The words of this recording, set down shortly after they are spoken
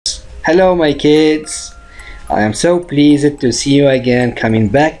Hello my kids, I am so pleased to see you again coming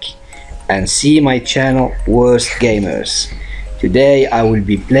back and see my channel Worst Gamers. Today I will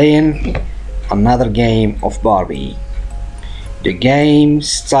be playing another game of Barbie. The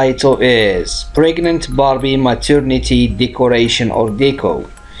game's title is Pregnant Barbie Maternity Decoration or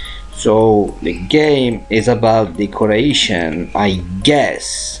Deco. So the game is about decoration, I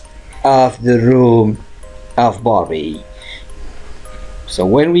guess, of the room of Barbie. So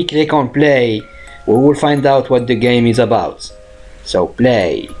when we click on play, we will find out what the game is about. So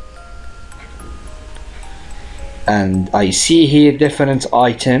play. And I see here different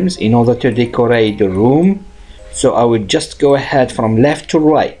items in order to decorate the room. So I will just go ahead from left to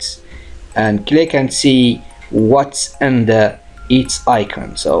right and click and see what's under each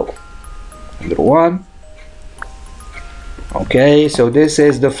icon. So number one. Okay, so this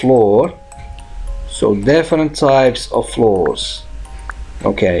is the floor. So different types of floors.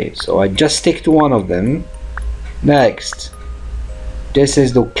 Okay, so I just stick to one of them. Next, this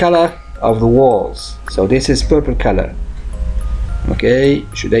is the color of the walls. So this is purple color. Okay,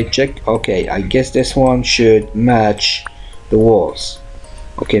 should I check? Okay, I guess this one should match the walls.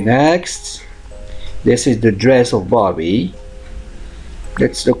 Okay, next, this is the dress of Barbie.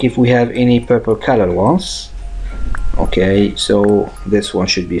 Let's look if we have any purple color ones. Okay, so this one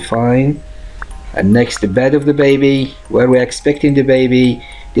should be fine. And next, the bed of the baby, where we're expecting the baby.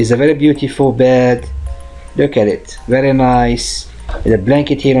 There's a very beautiful bed. Look at it, very nice. With a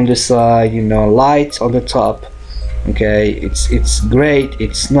blanket here on the side, you know, lights on the top. Okay, it's great,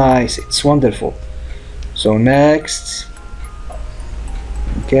 it's nice, it's wonderful. So next,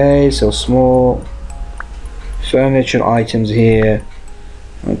 okay, so small furniture items here.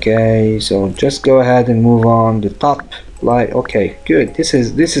 Okay, so just go ahead and move on. The top light, okay, good. This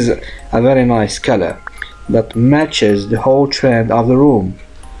is a very nice color that matches the whole trend of the room.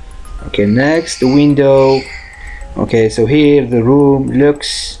 Okay, next, the window. Okay, so here the room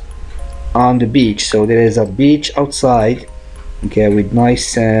looks on the beach, so there is a beach outside, okay, with nice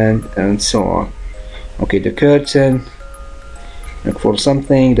sand and so on. Okay, the curtain, look for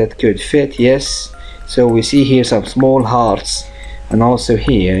something that could fit. Yes, so we see here some small hearts, and also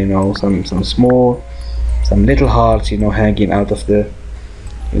here, you know, some little hearts, you know, hanging out of the,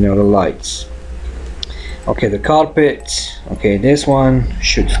 you know, the lights. Okay, the carpet, okay, this one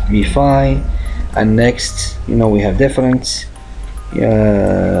should be fine. And next, you know, we have different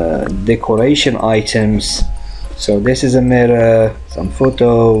decoration items. So this is a mirror, some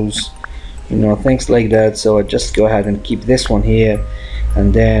photos, you know, things like that. So I just go ahead and keep this one here,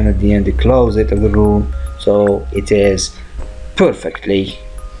 and then at the end the closet of the room, so it is perfectly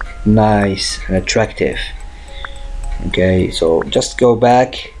nice and attractive. Okay, so just go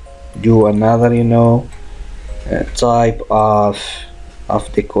back, do another, you know, type of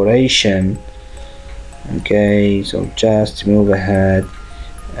decoration. Okay, so just move ahead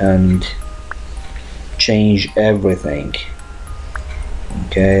and change everything.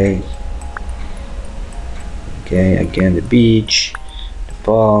 Okay, again the beach, the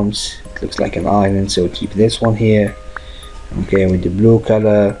palms, it looks like an island, so keep this one here. Okay, with the blue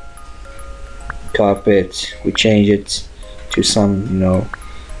color. Carpet, we change it to some, you know,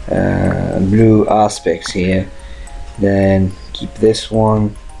 blue aspects here. Then keep this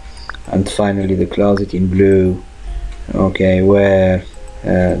one, and finally the closet in blue. Okay, where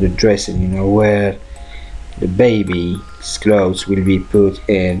the dressing, you know, where the baby's clothes will be put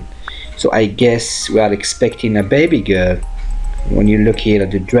in. So I guess we are expecting a baby girl when you look here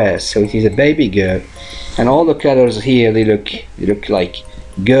at the dress. So it is a baby girl, and all the colors here, they look like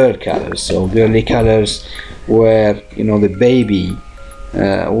girl colors, so girly colors, where, you know, the baby,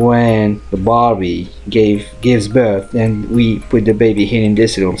 when the Barbie gives birth, then we put the baby here in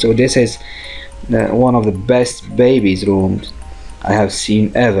this room. So this is one of the best babies rooms I have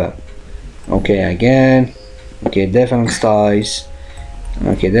seen ever. Okay, again, okay, different styles,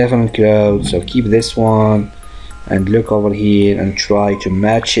 okay, different clothes. So keep this one and look over here and try to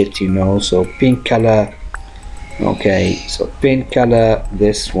match it, you know. So pink color. Okay, so pink color,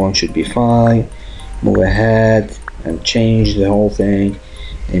 this one should be fine. Move ahead and change the whole thing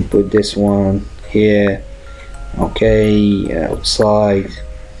and put this one here. Okay, outside,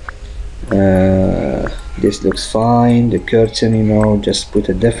 this looks fine. The curtain, you know, just put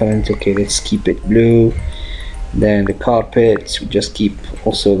a different. Okay, let's keep it blue. Then the carpet, we just keep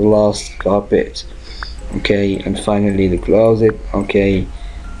also the last carpet. Okay, and finally the closet. Okay,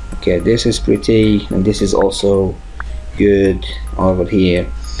 this is pretty, and this is also good over here.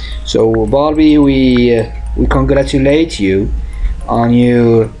 So Barbie, we congratulate you on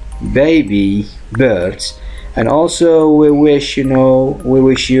your baby birth, And also we wish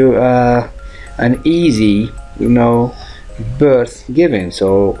you an easy birth giving.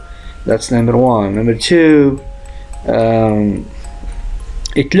 So that's number one. Number two,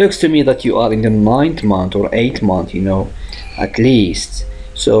 it looks to me that you are in the 9th month or 8th month, at least.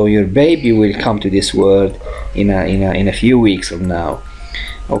 So your baby will come to this world in a few weeks from now.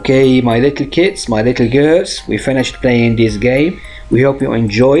 Okay, my little kids, my little girls, we finished playing this game. We hope you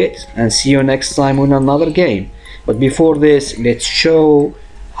enjoy it, and see you next time with another game. But before this, let's show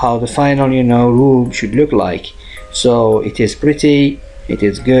how the final room should look like. So it is pretty, it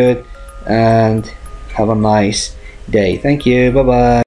is good, and have a nice day. Thank you, bye bye.